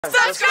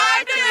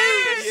Subscribe to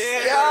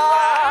me!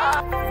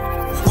 Yeah.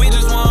 We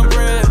just want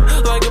bread,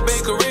 like a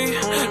bakery.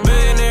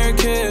 Billionaire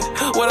kid,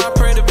 what I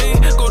pray to be.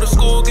 Go to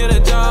school, get a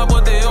job,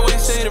 what they always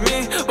say to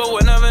me. But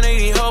whenever they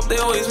need help, they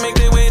always make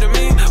their way to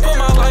me. Put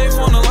my life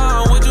on the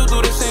line, would you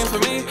do the same for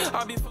me?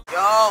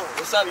 Yo,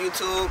 what's up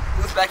YouTube?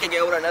 Who's back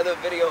again with another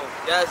video?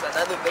 Yes,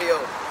 another video.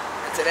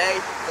 And today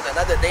is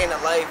another day in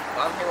the life.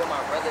 I'm here with my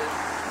brothers.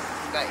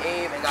 Got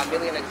Abe and got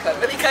Millie in the cut.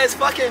 Millie got his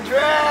fucking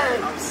dread.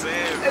 I'm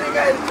saying, bro. Millie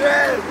got his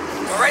dread.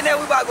 But right now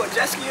we about to go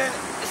jet skiing.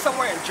 It's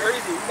somewhere in Jersey.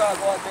 We gotta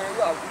go out there. We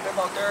gotta live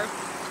out there.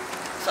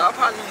 So I'll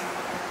probably,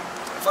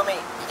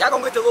 y'all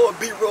gonna get the little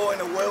beat roll in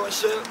the wheel and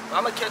shit.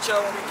 I'm gonna catch y'all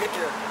when we get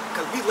there.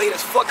 Cause we late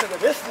as fuck cause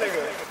of this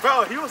nigga.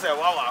 Bro, he was at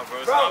Wawa,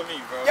 bro. It's not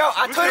me, bro. Yo,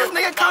 I told this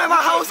nigga come in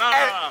my house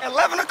at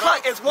 11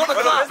 o'clock. It's 1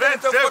 o'clock.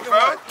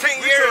 Bro.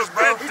 10 years,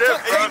 bro. It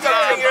took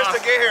 10 years to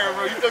get here,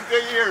 bro. You took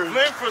 10 years.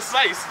 Lynn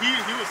precise. He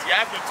was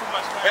yapping too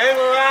much. Hey,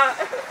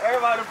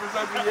 everybody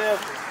precise be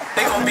yapping.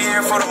 They gon' be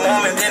here for the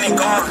moment, then they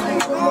gone.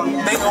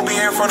 They gon' be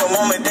here for the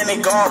moment, then they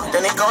gone.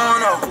 Then they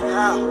gone,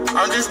 oh.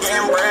 I'm just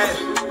getting bread.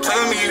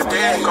 Tell me you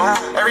dead.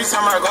 Every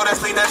time I go to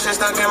sleep, that shit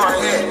stuck in my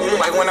head.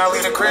 Like when I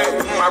leave the crib,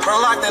 my bro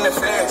locked in the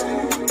feds.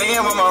 Thinking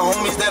about my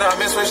homies that I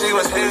miss when she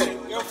was here.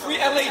 Yo, free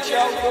LA,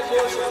 yo.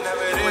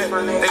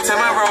 They tell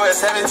my bro at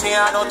 17,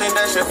 I don't think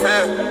that shit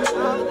fair.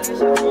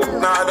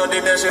 Nah, I don't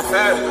think that shit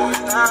fair.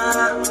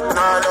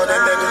 Nah, I don't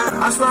think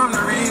that. I swear I'm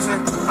the reason.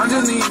 I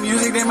just need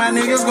music that my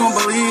niggas gon'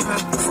 believe in.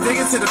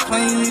 Sticking to the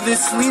plane, either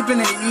sleeping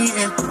and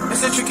eating.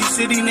 It's a tricky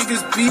city,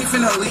 niggas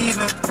beefing or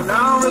leaving. And I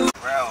don't really.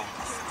 Bro,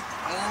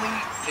 only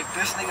if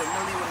this nigga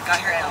really would've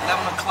got here at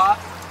 11 o'clock,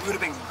 we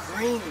would've been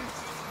green.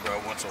 Bro, I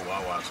went to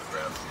Wawa to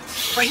grab him.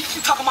 But he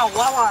keep talking about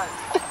Wawa.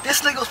 This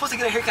nigga was supposed to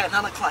get a haircut at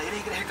 9 o'clock. He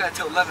didn't get a haircut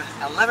until 11.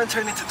 11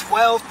 turned into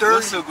 12:30.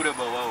 What's so good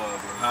about Wawa,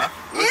 bro? Huh?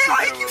 Yeah,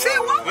 why he keep saying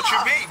Wawa? What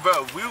you mean,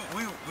 bro?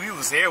 We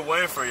was here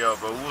waiting for y'all,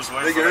 bro. We was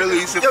waiting for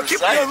early. Yo,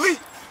 keep it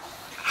elite.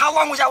 How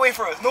long was y'all waiting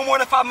for us? No more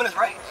than 5 minutes,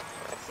 right?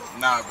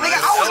 Nah, bro.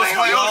 Nigga, I was waiting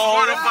on you. It was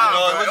more than 5,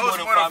 No, bro. it was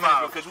more than 5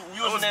 minutes, because we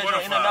was in there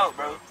in and out,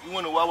 bro. You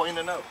went to Wawa in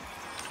and out.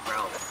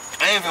 Bro,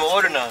 I ain't even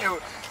order none.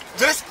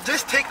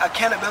 just take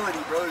accountability,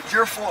 bro. It's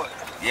your fault.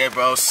 Yeah,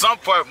 bro. Some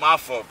part my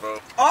fault, bro.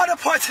 All the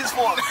parts his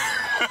fault.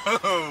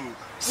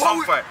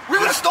 Some part. We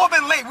would've still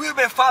been late. We would've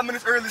been 5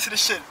 minutes early to the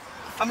shit.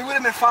 I mean, it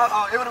would've been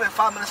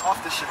 5 minutes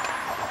off the shit.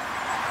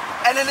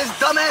 And then this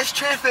dumbass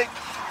traffic.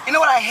 You know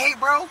what I hate,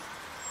 bro?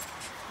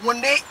 When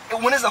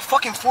there's a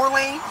fucking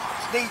 4-lane,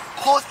 they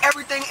pause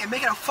everything and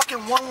make it a fucking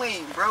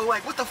 1-lane, bro.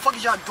 Like, what the fuck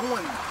is y'all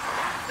doing?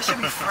 That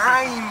should be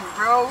frying me,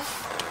 bro.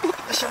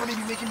 That shit really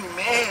be making me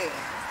mad.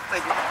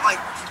 Like,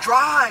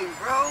 drive,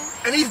 bro.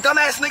 And these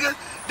dumbass niggas,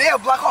 they'll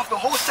block off the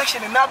whole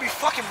section and not be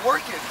fucking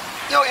working.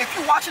 Yo, if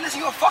you watching this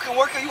and you a fucking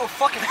worker, you a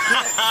fucking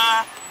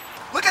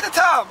Look at the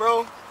time,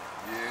 bro.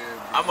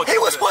 Yeah, He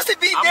was supposed to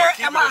be there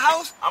at my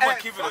house. I'm gonna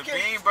keep it a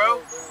bean,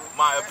 bro.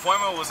 My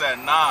appointment was at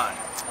 9.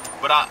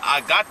 But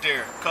I got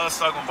there, cuz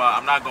talking about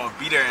I'm not gonna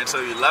be there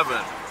until 11.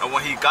 And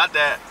when he got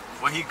there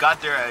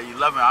at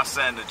 11, I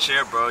sat in the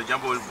chair, bro.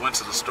 Young boy went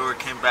to the store,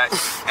 came back,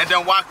 and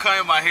then while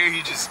cutting my hair,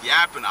 he just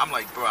yapping. I'm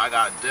like, bro, I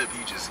got a dip.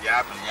 He just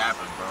yapping, bro.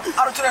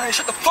 I don't tell that nigga,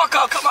 shut the fuck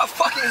up, cut my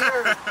fucking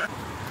hair.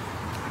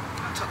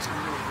 Talk to me,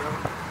 bro.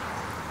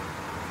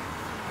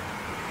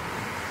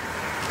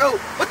 Yo,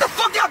 what the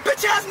fuck y'all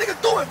bitch ass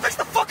niggas doing? Fix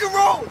the fucking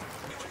road.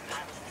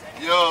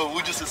 Yo,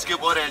 we just to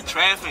skip all that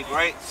traffic,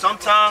 right?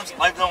 Sometimes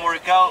life don't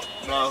work out.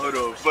 Nah, hold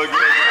on. Fuck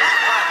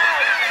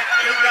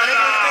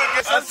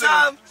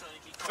Sometimes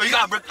You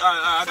gotta break.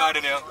 I got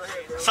it now.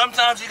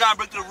 Sometimes you gotta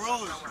break the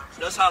rules.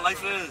 That's how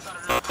life is.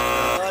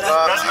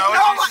 That's not what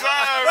you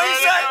said,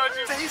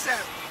 bro. He said,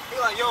 he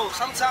like, yo,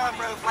 sometimes,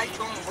 bro, if life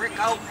don't work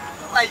out,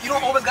 like, you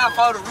don't always gotta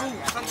follow the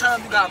rules.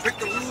 Sometimes you gotta break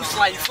the rules,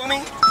 like, you feel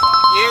me?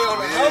 Yeah, on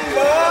the number.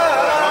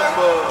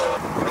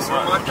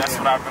 That's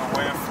what I've been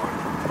waiting for.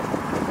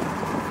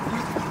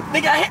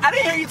 Nigga, I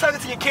didn't hear you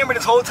talking to your camera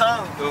this whole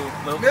time.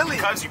 No. Really?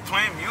 Because you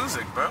playing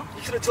music, bro.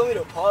 You should have told me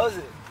to pause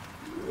it.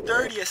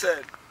 30, I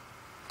said.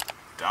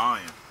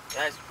 Dying.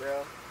 Yes,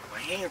 bro. My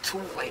hand too,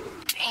 like,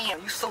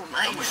 damn, you so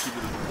nice.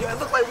 Yeah, it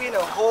look like we in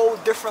a whole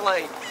different,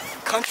 like,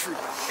 country.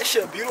 This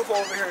shit beautiful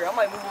over here. I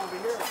might move over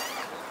here.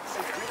 It's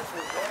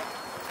beautiful, bro.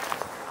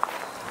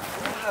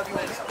 I'll have you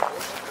on this.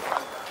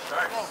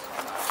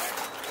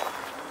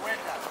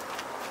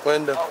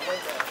 Window. Oh,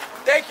 window.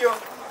 Thank you.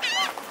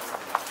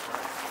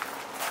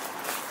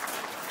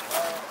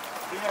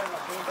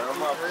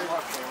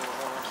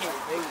 Can't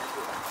wait.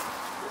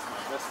 This is my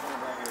best friend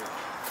right here.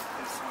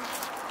 This one.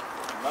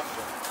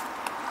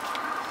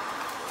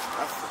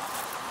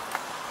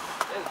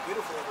 It's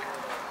beautiful over here,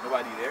 though.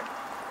 Nobody there?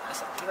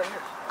 That's right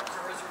here. There's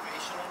a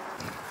reservation.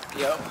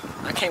 Yo,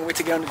 I can't wait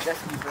to get on the jet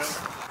ski, bro.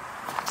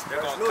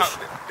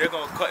 They're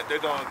gonna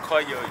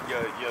call your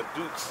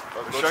dukes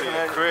or go to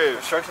your crib.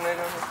 Construction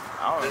nigga?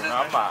 I don't know.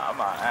 I'm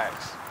not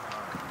ask.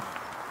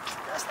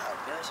 That's not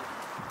bad shit.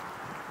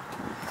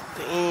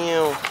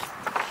 Damn.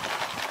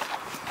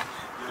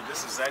 Yeah, this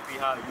is exactly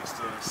how I used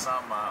to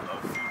sign my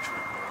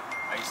future, bro.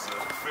 I used to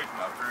fake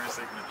my parents'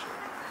 signature.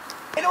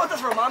 You know what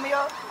this remind me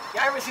of?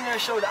 Y'all ever seen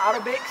that show, The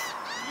Outer Banks?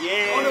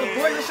 Yeah. Oh, no,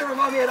 boy, this shit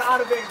remind me of The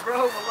Outer Banks,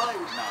 bro.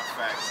 Nah,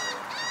 facts.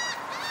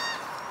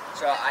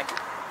 So I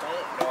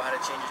don't know how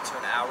to change it to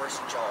an hour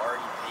since y'all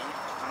already paid.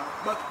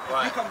 But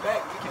if you come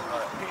back, you can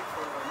pay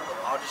for another one.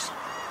 I'll just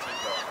take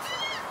it off.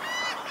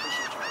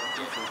 Appreciate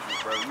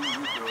you, bro.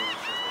 You doing this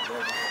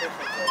shit.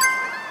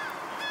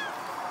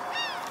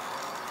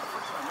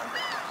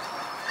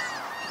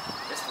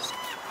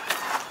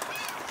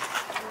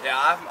 Yeah,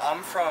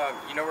 I'm from,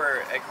 you know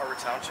where Egg Harbor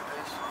Township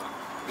is?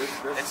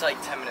 It's like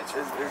 10 minutes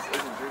from here.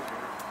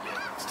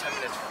 Yeah, it's 10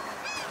 minutes from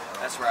here.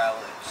 That's where I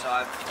live. So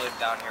I've lived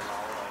down here my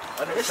whole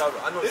life. This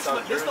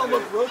don't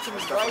look real to me,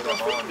 bro.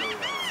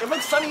 It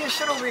looks sunny as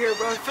shit over here,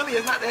 bro. Philly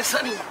is not that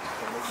sunny.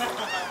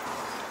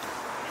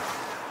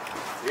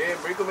 Yeah,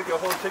 bro, you can make your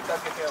whole TikTok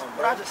account,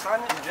 bro. Bro, I just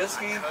signed it. You jet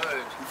ski? You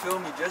feel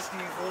me? Jet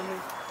ski, you feel me?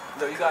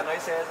 No, you got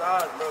nice ass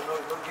eyes, bro.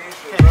 No gay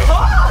shit, bro.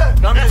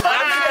 No, I'm just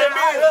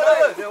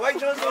look. The white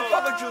Jones gonna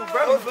fuck with you,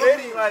 bro. No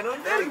diddy, like, no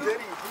diddy. You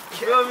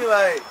feel me?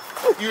 Like,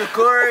 you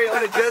recording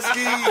on a jet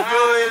ski, you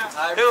feel me?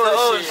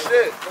 Oh,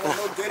 shit.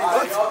 No diddy.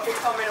 Y'all can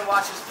come in and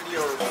watch this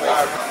video.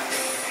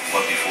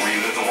 But before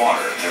you hit the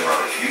water, there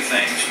are a few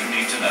things you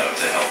need to know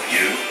to help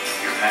you,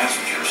 your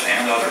passengers,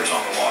 and others on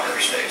the water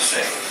stay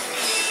safe.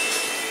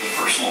 In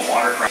personal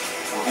watercraft,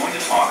 we're going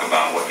to talk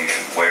about what you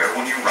should wear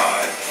when you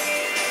ride,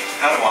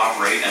 how to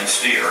operate and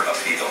steer a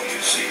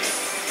PWC,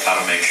 how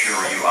to make sure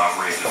you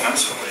operate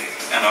defensively,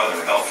 and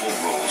other helpful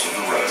rules of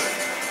the road.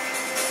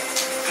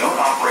 Don't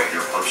operate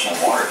your personal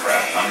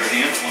watercraft under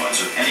the influence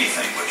of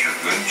anything but your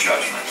good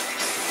judgment.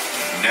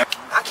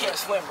 I can't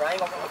swim, bro. I ain't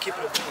gonna keep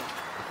it a bean.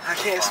 I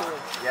can't swim.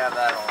 Yeah,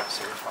 that on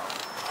serious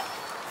problem.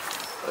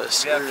 We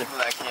have people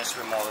that can't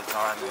swim all the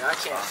time. Yeah, I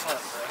can't swim,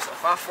 bro. So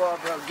if I fall,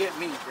 bro, get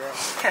me, bro.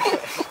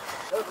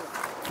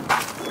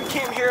 We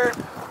came here,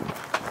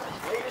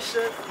 late as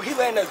shit. He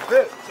letting us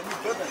bip, so we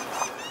bipping.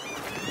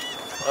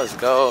 Let's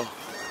go.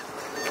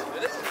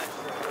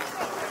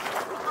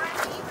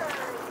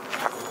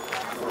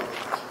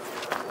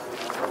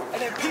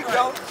 And then peep,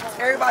 yo.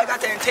 Everybody got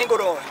their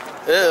entangled on.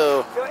 Ew.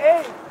 Yo,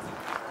 hey,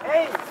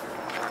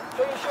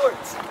 show your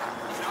shorts.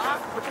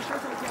 Put your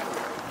shorts in the tangle.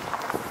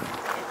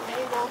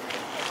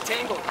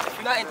 Entangled. If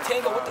you're not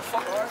entangled, what the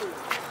fuck are you?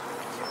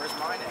 Where's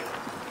mine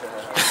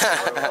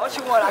at? What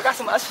you want? I got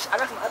some other shit in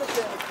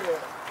the crib.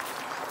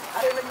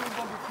 I didn't know you was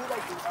gonna be cool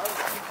like this.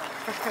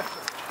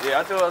 Yeah,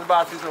 I thought I was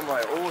about to see some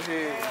like old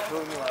head, you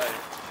feel me? Like,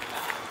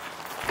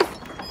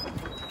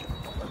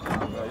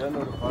 y'all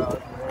know the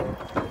vibe, man.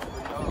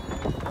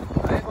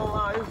 I ain't gonna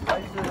lie, it's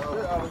nice as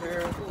shit out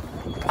here.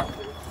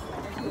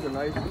 It's a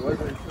nice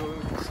weather too.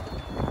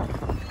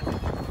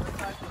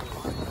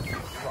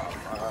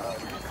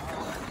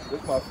 This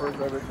is my first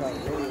ever time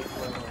doing this.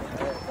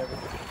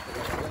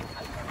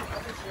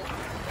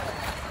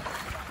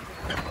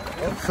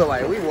 I feel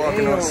like we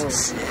walking on some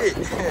shit.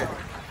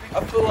 I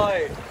feel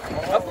like,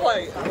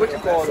 what you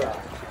call it?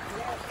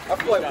 I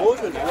feel like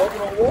Moses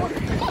walking on water.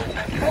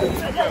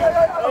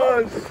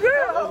 Oh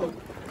shit! Oh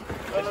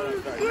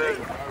shit!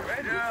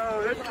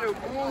 Yo, that shit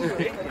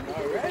moving.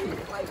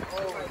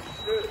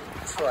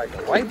 It's like a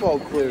white ball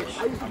clip.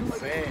 I'm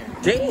saying.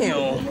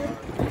 Damn.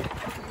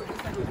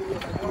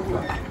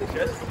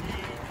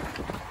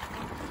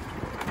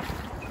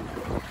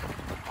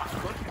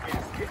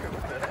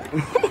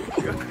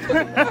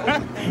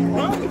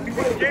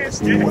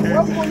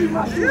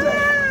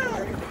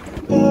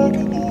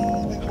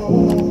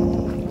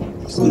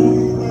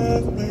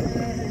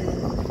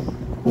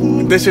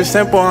 This is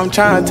simple, I'm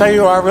trying to tell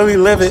you I really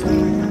live it.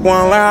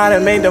 Wanna learn how to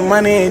make the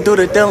money and do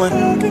the dealing.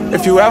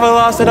 If you ever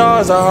lost it all,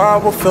 it's a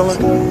horrible feeling.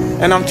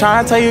 And I'm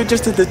trying to tell you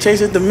just to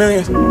chase it the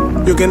millions.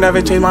 You can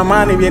never change my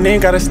mind if your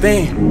name got a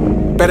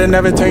stain. Better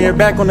never turn your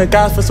back on the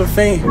gods for some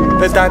fame.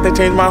 The doctor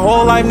changed my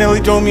whole life, nearly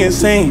drove me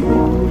insane.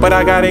 But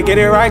I gotta get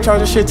it right, charge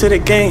the shit to the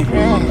game.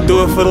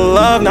 Do it for the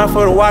love, not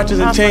for the watches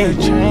and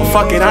change. Well,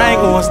 fuck it, I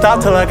ain't gonna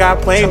stop till I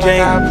got plain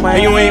Jane.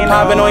 And you ain't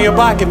popping on your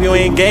block if you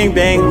ain't gang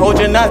bang. Hold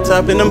your nuts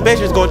up and them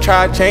bitches gon'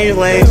 try to change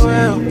lanes.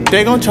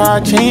 They gon' try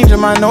to change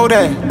them, I know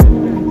that.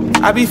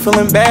 I be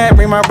feeling bad,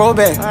 bring my bro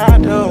back.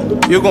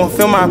 You gon'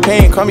 feel my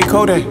pain, call me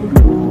Kodak.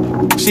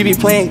 She be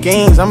playing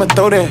games, I'ma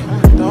throw that.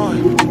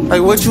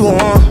 Like what you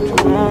want?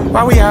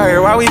 Why we out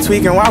here, why we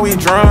tweaking, why we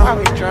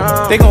drunk?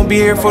 They gon' be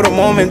here for the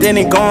moment, then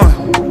they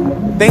gone.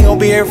 They gon'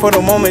 be here for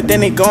the moment, then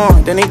they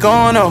gone. Then they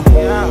gone, oh.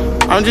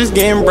 I'm just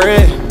getting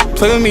bread.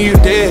 Play with me, you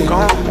did.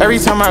 Every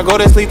time I go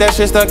to sleep, that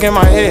shit stuck in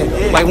my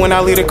head. Like when I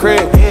leave the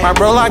crib, my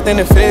bro locked in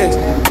the fist.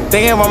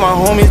 Thinking about my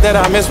homies that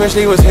I miss when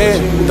she was here.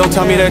 Don't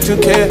tell me that you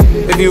care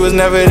if you was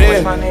never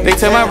there. They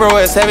tell my bro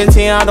at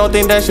 17, I don't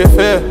think that shit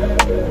fair.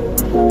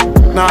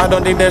 Nah, I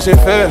don't think that shit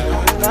fair.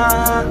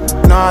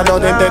 Nah, I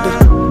don't think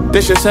that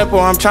this shit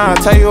simple. I'm trying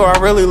to tell you I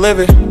really live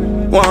it.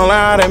 Wanna learn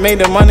how to make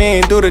the money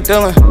and do the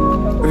dealing.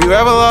 If you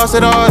ever lost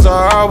it all, it's a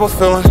horrible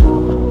feeling.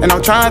 And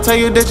I'm trying to tell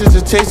you this is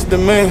a taste of the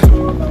million.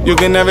 You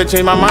can never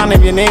change my mind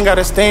if your name got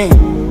a stain.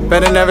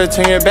 Better never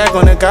turn your back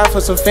on the God for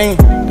some fame.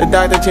 The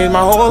doctor changed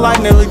my whole life,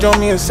 nearly drove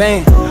me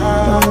insane.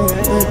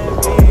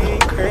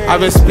 I've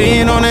been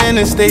speeding on the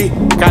interstate.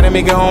 Gotta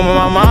make it home with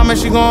my mom and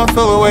she gon'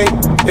 feel away.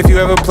 If you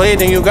ever played,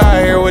 then you gotta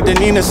hear what the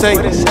Nina say.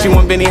 She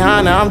want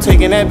Benihana, I'm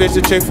taking that bitch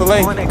to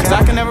Chick-fil-A. Cause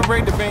I can never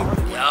break the bank.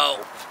 Yo,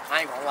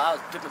 I ain't gonna lie, I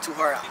was bipping too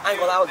hard. I ain't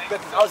gonna lie, I was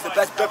bipping. I was the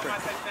best bipper.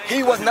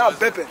 He was not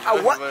bipping. I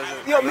was.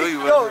 Yo,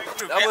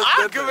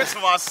 I'll give it to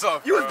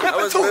myself. You was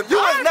bipping too. You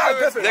was not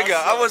bipping. Nigga,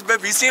 I was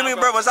bipping. You see me,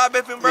 bro? Was I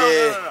bipping, bro?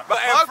 Yeah. But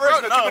at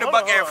first, keep it a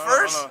buck at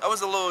first. I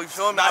was a little, you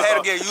feel me? I had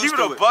to get used to it. Keep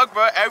it a buck,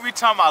 bro. Every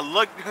time I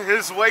look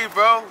his way,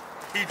 bro,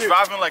 he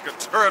driving like a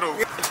turtle.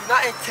 If you're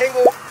not in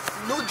Tango,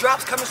 new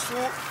drops coming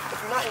soon.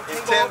 If you're not in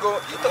Tango,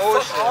 what the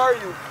fuck are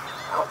you?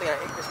 I don't think I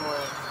ate this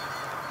morning.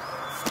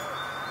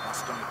 My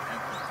stomach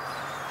empty.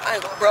 I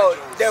ain't gonna, bro.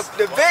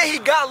 The van he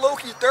got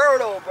low-key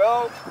thorough,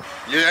 bro.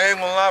 Yeah, I ain't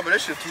gonna lie, but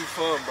that shit too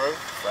fun, bro.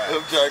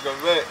 I'm trying to come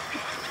back.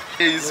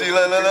 Yeah, you see,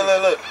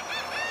 look.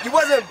 You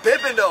wasn't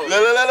bipping though.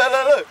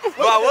 Look.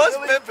 But I was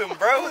bipping,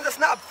 bro. That's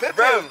not bipping.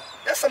 Bro.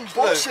 That's some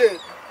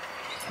bullshit.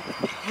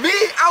 Me,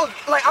 I was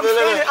like, I'm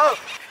standing up.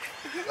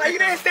 Like, you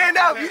didn't stand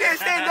up. You didn't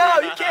stand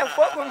up. You can't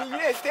fuck with me. You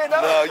didn't stand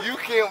up. No, you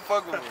can't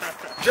fuck with me.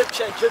 Drip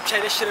check.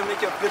 This shit'll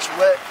make your bitch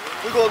wet.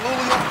 We go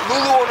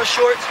Lulu on the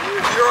shorts,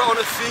 Euro on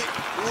the feet,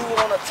 Lulu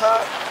on the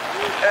top,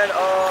 and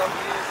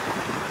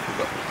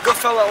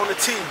Goodfella on the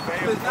tee.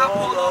 If it's not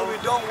polo, we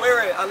don't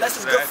wear it unless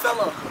it's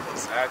Goodfella.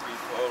 Exactly,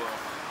 polo.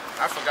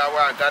 I forgot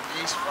where I got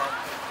these from,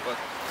 but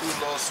these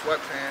little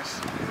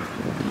sweatpants.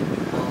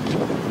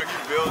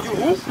 You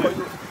hoop or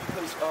you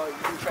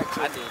track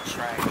too? I did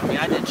track. I mean,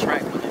 I did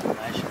track when it was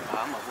last year, but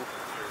I'm a hooper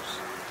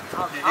first.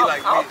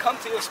 I'll come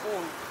to your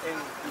school and...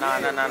 Nah. I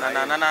don't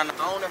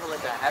ever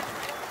let that happen.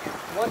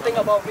 One thing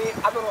about me,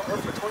 I've been on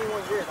Earth for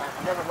 21 years.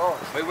 I've never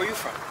lost. Wait, where you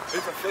from?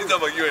 He's talking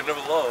about you ain't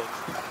never lost.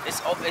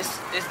 It's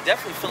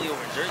definitely Philly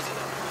over Jersey,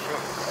 though.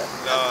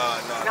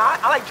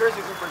 Nah, I like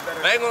Jersey hoopers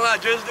better. I ain't gonna lie,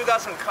 Jersey do got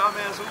some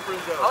common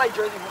hoopers, though. I like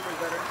Jersey hoopers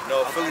better.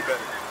 No, Philly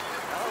better.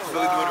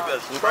 Philly do the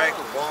best. Track,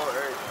 ball,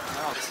 everything.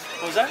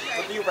 What was that?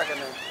 What do you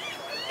recommend?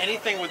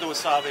 Anything with the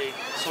wasabi,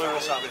 soy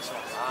wasabi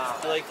sauce.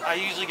 Like, I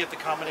usually get the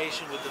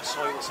combination with the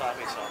soy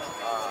wasabi sauce.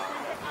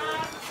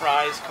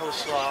 Fries,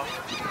 coleslaw,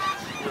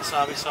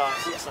 wasabi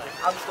sauce. It's like,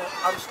 I'm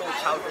still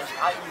childish.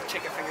 I eat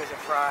chicken fingers and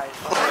fries.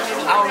 I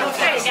don't know if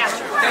thank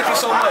you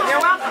so much. You're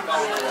welcome. I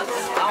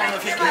don't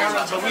know if you can hear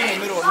us, but we in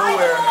the middle of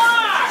nowhere.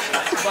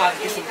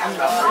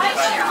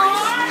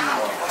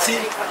 See,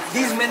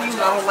 these menus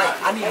I don't like.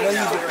 I need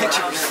menus with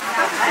pictures.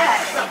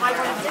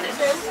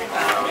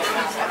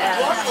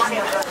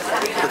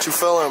 What you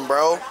feeling,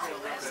 bro? I'm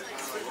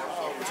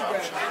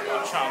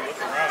trying to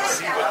look around and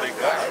see what they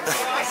got.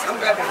 I'm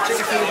grabbing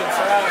chicken fingers and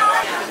fries.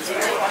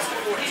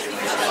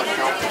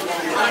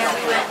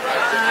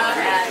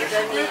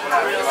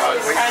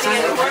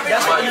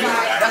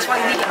 That's why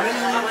you need the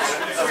menu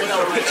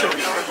with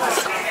pictures.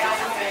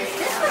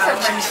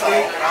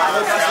 Cheesesteak. I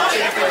got some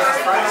chicken fingers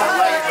and fries.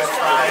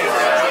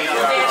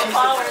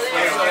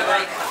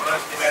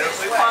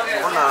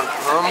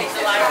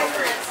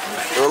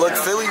 You look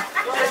Philly?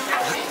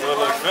 You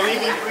look Philly?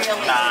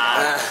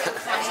 Nah.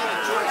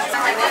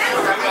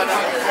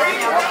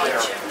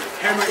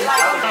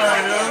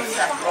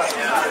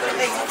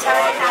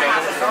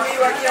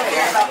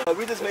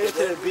 We just made it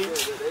to the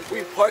beach.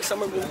 We parked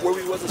somewhere where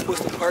we wasn't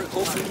supposed to park.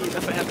 Hopefully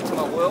nothing happened to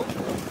my will.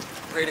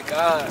 Pray to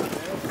God.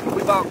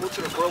 We about to go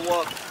to the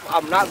boardwalk.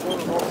 I'm not going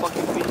to no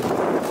fucking beach.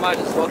 I might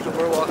just walk the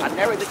boardwalk. I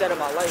never did that in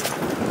my life.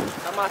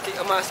 I'm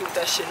gonna see what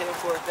that shit hitting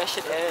for. That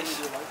shit ass.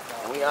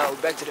 We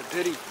back to the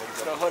biddy.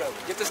 Hold up.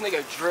 Get this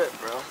nigga drip,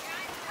 bro.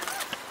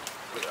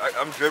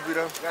 I'm drippy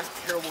though. That's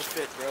a terrible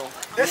fit, bro.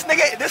 This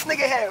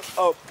nigga had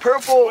a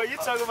purple. What, you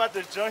talking about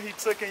the joint he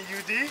took in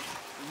UD?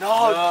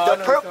 No,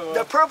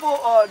 the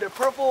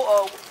purple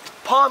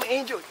Palm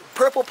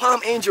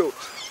Angel,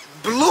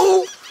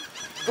 blue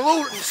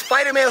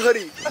Spider-Man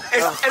hoodie,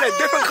 and a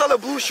different color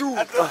blue shoe.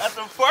 At the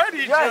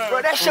party, yes,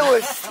 bro. That shit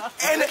was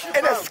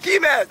and a ski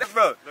mask,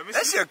 bro.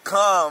 That shit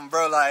calm,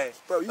 bro. Like,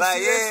 bro, you like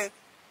see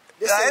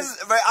yeah.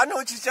 Bro, I know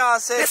what you trying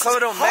to say. This color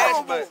is don't match,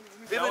 horrible. but.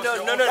 No,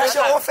 that's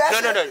your old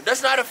fashion. No.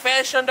 That's not a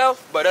fashion though,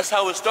 but that's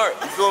how it starts.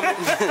 You feel me?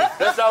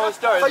 That's how it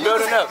starts. So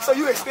building up. So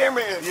you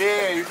experimenting?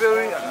 Yeah, you feel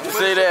me? You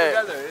say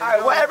that. All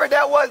right, whatever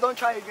that was, don't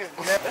try again.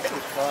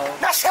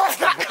 That shit was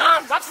not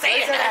calm. I'm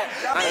saying that.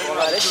 I ain't gonna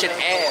lie, this shit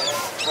ass.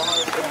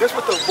 If this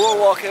what the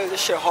boardwalk is, this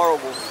shit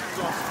horrible.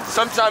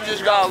 Sometimes you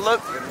just gotta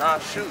look and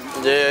not shoot.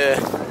 Yeah.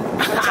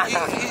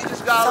 You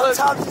just gotta look.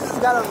 Sometimes you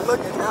just gotta look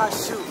and not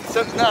shoot.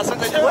 Sometimes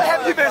what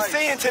have you been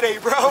saying today,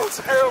 bro?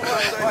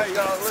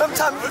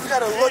 Sometimes you just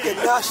gotta look and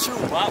not shoot.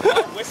 Why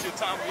waste your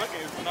time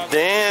looking if you're not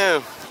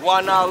Damn.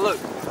 Why not look?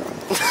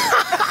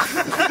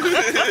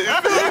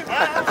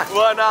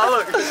 Why not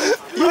look?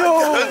 Yo.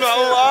 That's my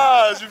own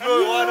eyes. You feel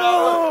me? Why not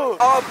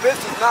look? All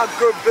bits is not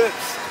good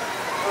bits.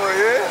 Oh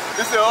yeah?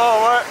 You said all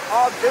what?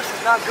 All bits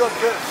is not good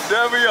bits.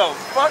 There we go.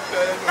 Fuck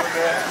that.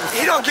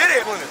 He don't get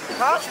it.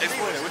 Huh?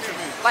 Explain it. What you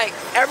mean? Like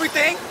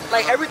everything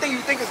you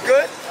think is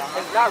good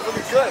is not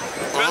really good.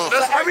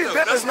 That's every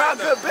bit is not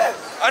good bit.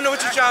 I know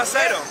what you're trying to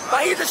say though.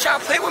 But he's just trying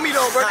to play with me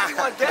though, bro. He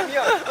want to damn me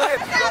up. Go ahead.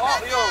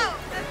 Yo,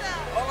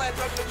 all that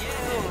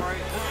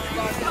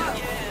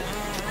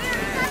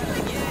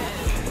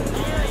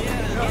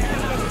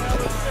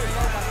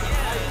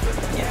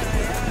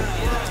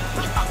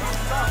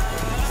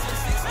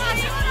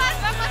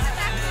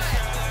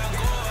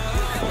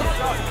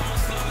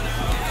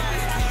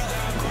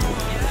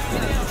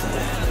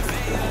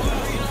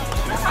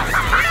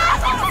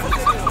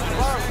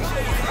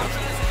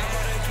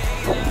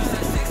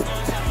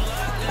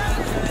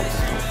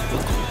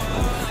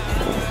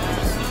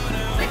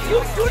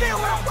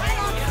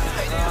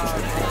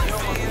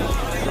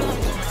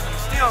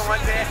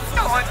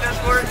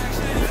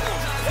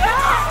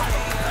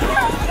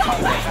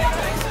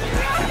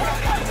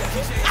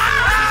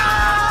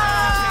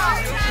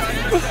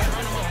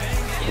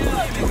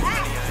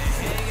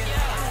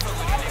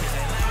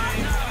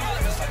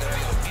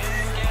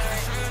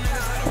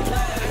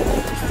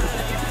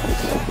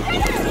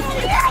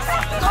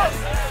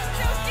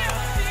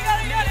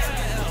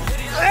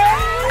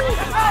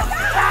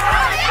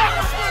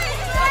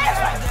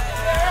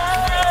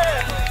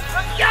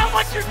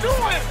What you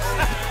doing?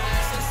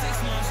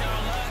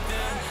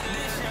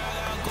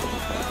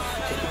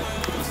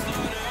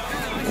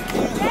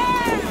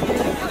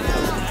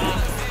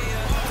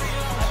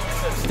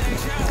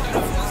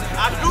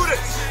 I do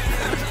this.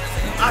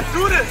 I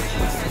do this.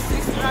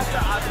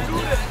 I do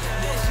this.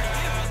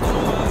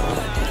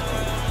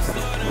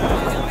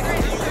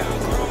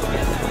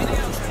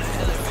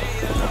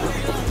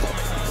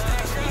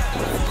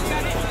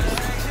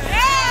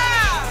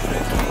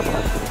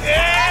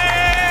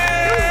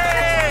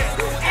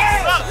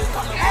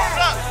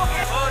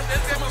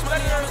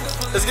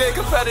 It's getting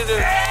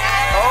competitive.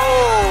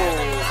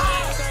 Oh.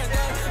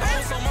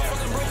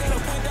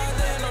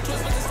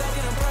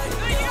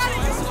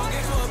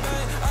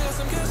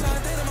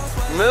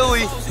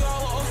 Millie.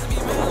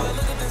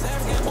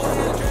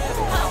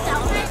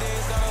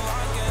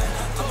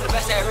 I'm the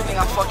best at everything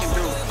I fucking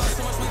do.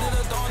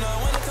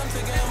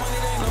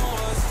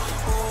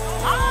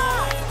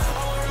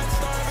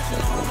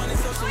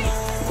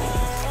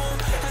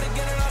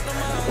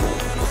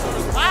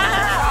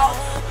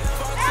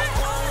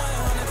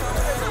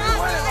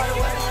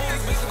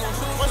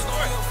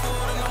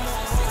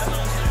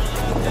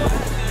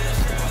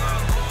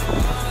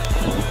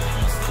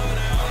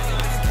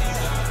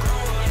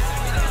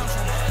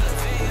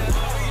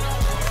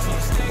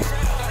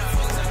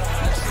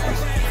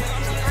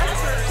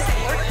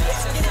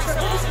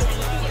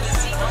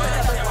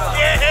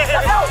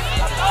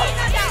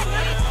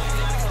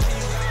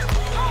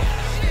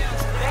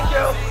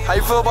 How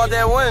you feel about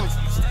that win?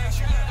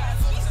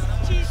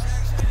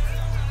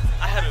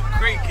 I had a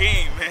great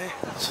game, man.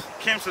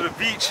 Came to the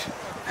beach.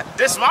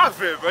 This is my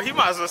fit, bro. He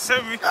might as well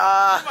send me. He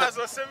might as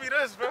well send me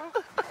this, bro.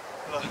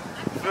 Look,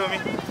 you feel me?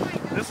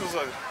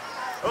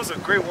 It was a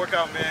great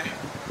workout, man.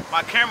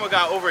 My camera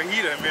got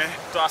overheated, man,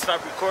 so I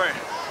stopped recording.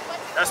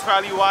 That's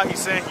probably why he's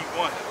saying he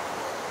won.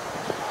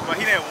 But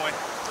he didn't win.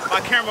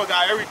 My camera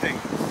got everything.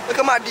 Look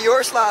at my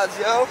Dior slides,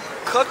 yo.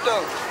 Cooked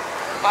them.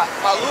 My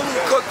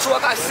Lulu cooked too. I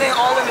got sand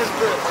all in this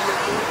bit.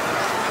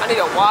 I need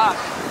a wide.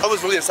 I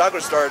was really a soccer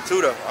star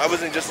too, though. I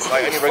wasn't just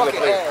like any regular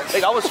player.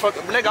 Nigga,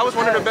 I was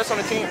one of the best on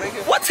the team.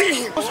 Nigga. What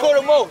team? Who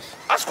scored the most?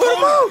 I scored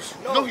the most.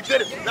 No, he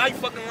didn't. Now you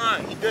fucking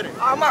lying. He didn't.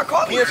 I'm not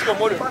calling. He didn't score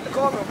more than.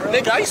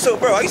 Nigga, I used to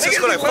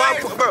score like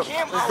 5 points, bro.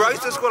 Bro, I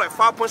used to score like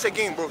 5 points a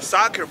game, bro.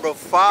 Soccer, bro.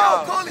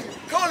 5. Yo,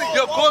 Coley.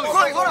 Yo, Coley,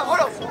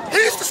 hold on. He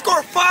used to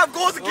score 5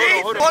 goals a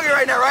game. Hold on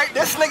right now, right?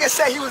 This nigga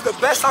said he was the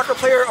best soccer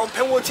player on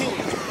Penwood team.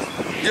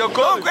 Yo,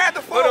 Coley. Grab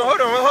the phone. Hold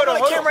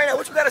on. Camera right now.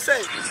 What you gotta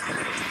say?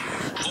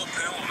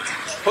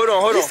 Hold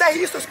on. He said he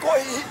used to score.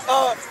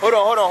 Hold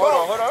on.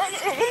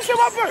 Let me say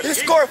my first. He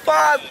scored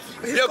 5.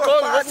 Yo,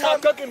 Coley, what's my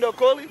cooking though,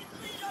 Coley?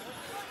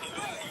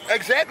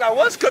 Exactly, I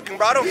was cooking,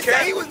 bro. I don't care. He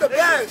said he was the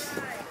best.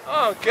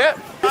 I don't care.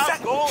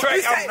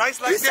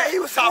 He said he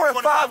was scoring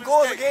 5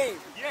 goals a game.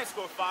 You didn't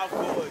score 5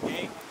 goals a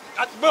game.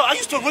 Bro, I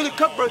used to really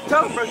cook, bro.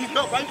 Tell him, bro. He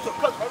know, I used to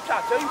cook, bro. I'm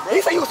trying to tell you, bro.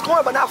 He said he was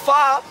scoring, but not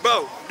 5.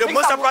 Bro, the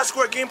most I probably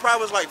scored a game probably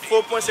was like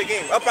 4 points a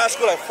game. I probably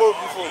scored like 4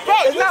 before. Bro,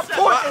 it's not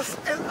points,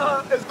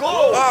 it's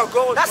goals. Oh,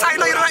 goals. That's how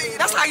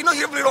you know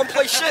you really don't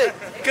play shit.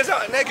 Cause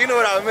nigga, you know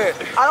what I meant.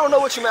 I don't know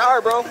what you meant. All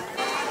right, bro.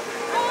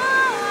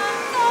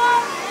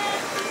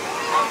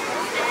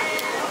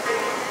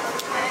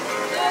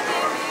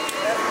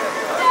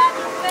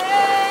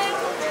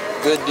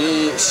 Good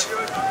deeds.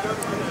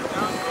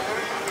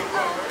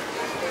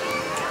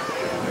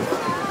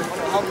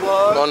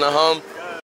 On the hum.